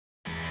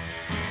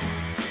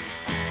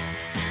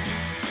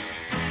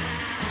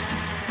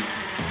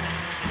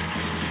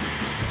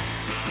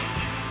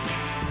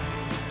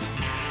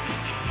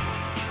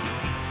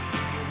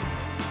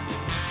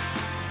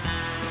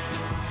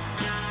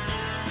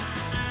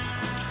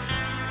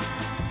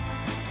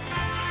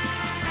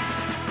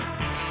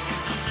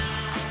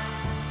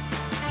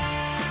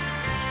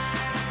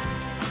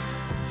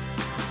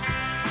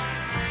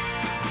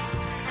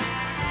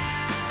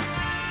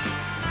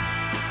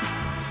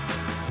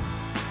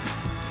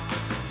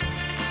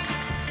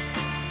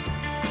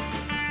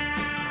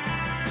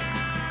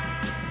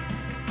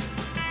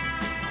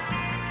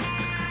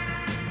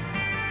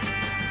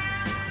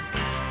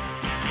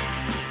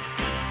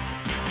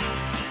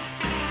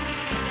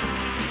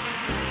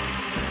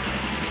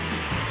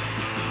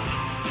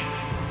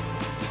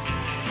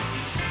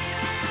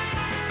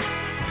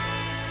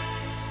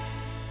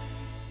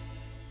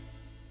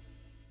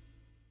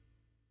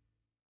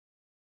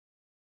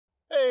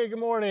Hey, good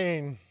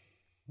morning.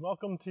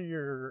 Welcome to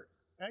your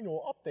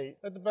annual update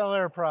at the Bel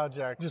Air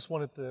project. Just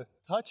wanted to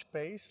touch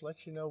base,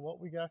 let you know what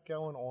we got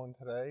going on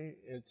today.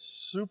 It's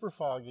super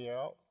foggy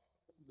out.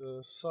 The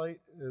site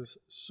is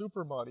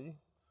super muddy.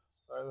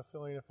 So I have a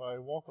feeling if I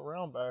walk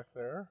around back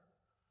there,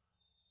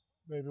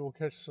 maybe we'll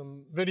catch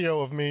some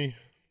video of me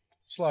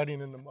sliding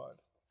in the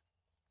mud.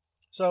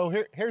 So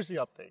here's the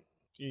update.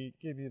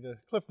 Give you the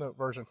Cliff Note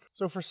version.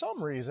 So for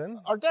some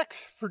reason, our deck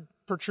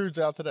protrudes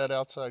out to that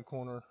outside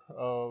corner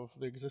of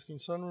the existing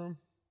sunroom,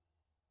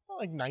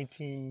 like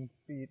 19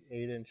 feet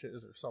 8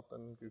 inches or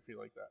something goofy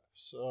like that.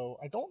 So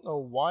I don't know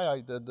why I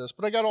did this,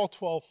 but I got all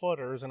 12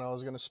 footers and I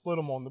was going to split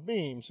them on the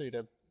beam. So you'd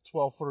have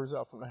 12 footers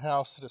out from the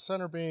house to the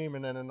center beam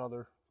and then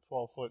another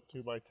 12 foot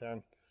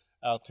 2x10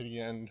 out to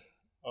the end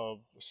of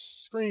the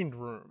screened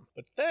room.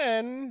 But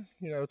then,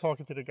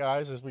 talking to the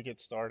guys as we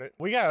get started,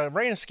 we got a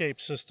rain escape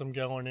system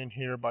going in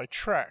here by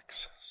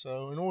Trex.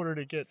 So in order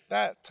to get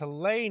that to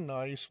lay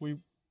nice,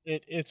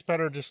 it's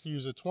better just to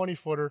use a 20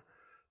 footer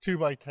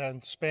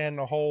 2x10, span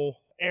the whole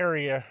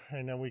area,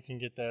 and then we can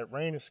get that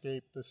rain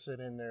escape to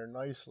sit in there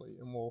nicely.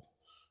 And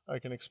I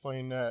can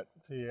explain that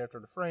to you after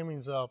the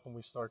framing's up and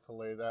we start to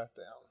lay that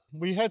down.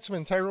 We had some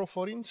integral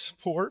footings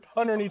poured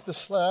underneath the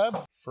slab.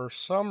 For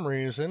some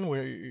reason,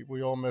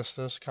 we all missed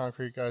this.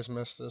 Concrete guys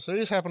missed this. They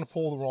just happened to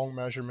pull the wrong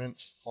measurement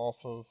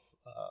off of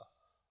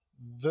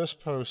this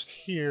post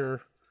here.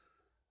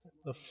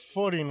 The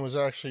footing was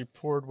actually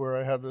poured where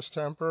I have this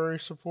temporary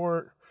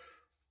support,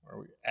 where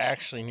we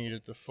actually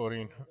needed the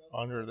footing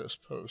under this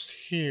post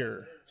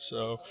here.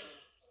 So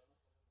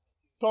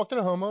talk to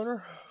the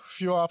homeowner. A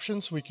few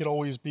options. We could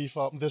always beef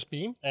up this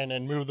beam and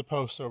then move the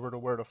post over to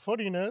where the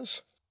footing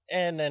is,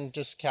 and then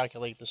just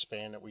calculate the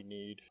span that we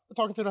need.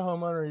 Talking to the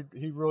homeowner,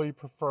 he really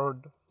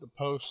preferred the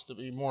post to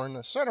be more in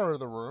the center of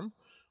the room,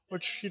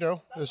 which,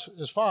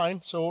 is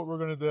fine. So what we're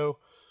going to do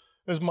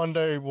is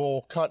Monday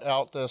we'll cut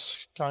out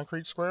this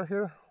concrete square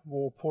here.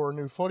 We'll pour a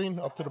new footing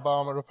up to the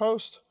bottom of the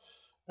post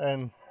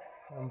and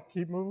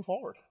keep moving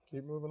forward,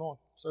 keep moving on.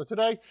 So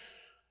today,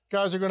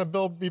 guys are going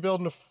to be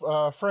building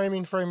the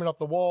framing up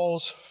the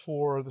walls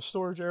for the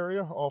storage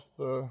area off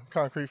the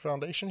concrete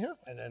foundation here.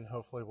 And then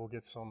hopefully we'll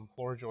get some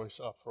floor joists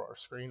up for our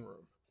screen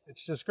room.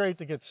 It's just great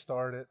to get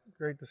started.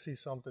 Great to see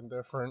something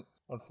different.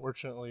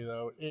 Unfortunately,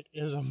 though, it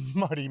is a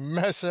muddy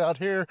mess out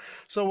here.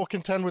 So we'll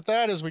contend with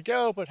that as we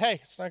go. But hey,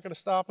 it's not going to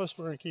stop us.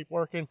 We're going to keep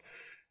working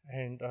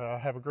and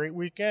have a great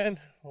weekend.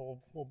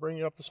 We'll bring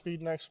you up to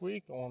speed next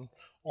week on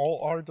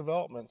all our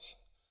developments.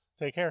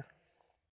 Take care.